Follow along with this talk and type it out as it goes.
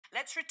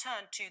Let's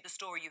return to the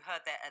story you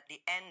heard there at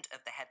the end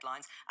of the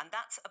headlines, and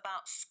that's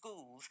about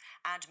schools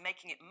and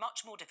making it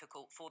much more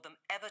difficult for them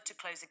ever to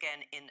close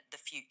again in the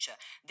future.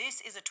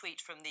 This is a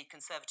tweet from the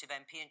Conservative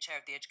MP and chair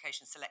of the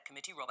Education Select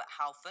Committee, Robert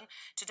Halfon.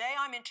 Today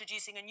I'm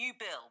introducing a new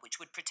bill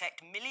which would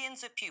protect millions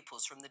of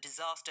pupils from the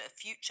disaster of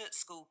future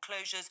school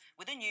closures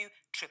with a new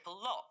triple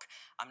lock.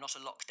 I'm not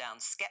a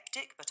lockdown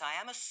sceptic, but I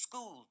am a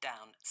school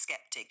down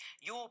sceptic.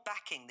 You're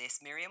backing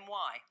this, Miriam.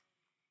 Why?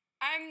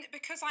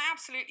 Because I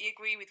absolutely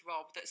agree with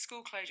Rob that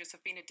school closures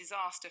have been a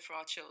disaster for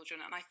our children,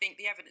 and I think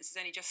the evidence is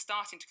only just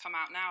starting to come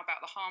out now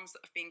about the harms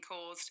that have been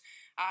caused,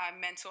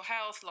 mental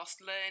health,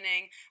 lost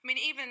learning. I mean,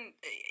 even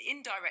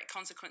indirect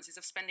consequences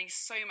of spending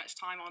so much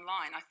time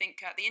online. I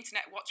think the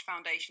Internet Watch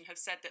Foundation have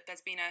said that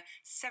there's been a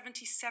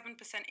 77%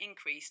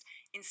 increase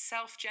in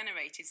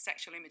self-generated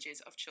sexual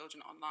images of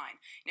children online.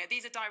 You know,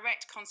 these are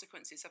direct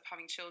consequences of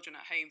having children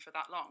at home for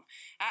that long.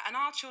 And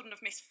our children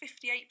have missed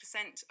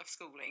 58% of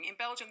schooling. In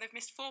Belgium, they've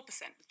missed 4%,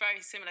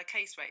 very similar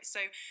case rates.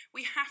 So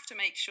we have to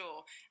make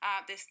sure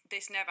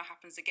this never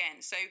happens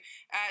again. So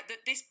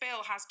this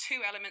bill has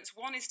two elements.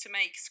 One is to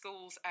make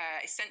schools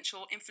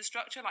essential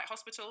infrastructure like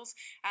hospitals,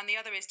 and the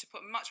other is to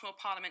put much more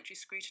parliamentary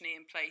scrutiny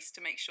in place to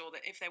make sure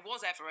that if there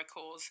was ever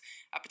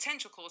a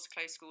potential cause to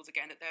close schools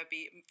again, that there would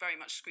be very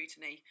much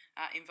scrutiny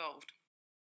involved.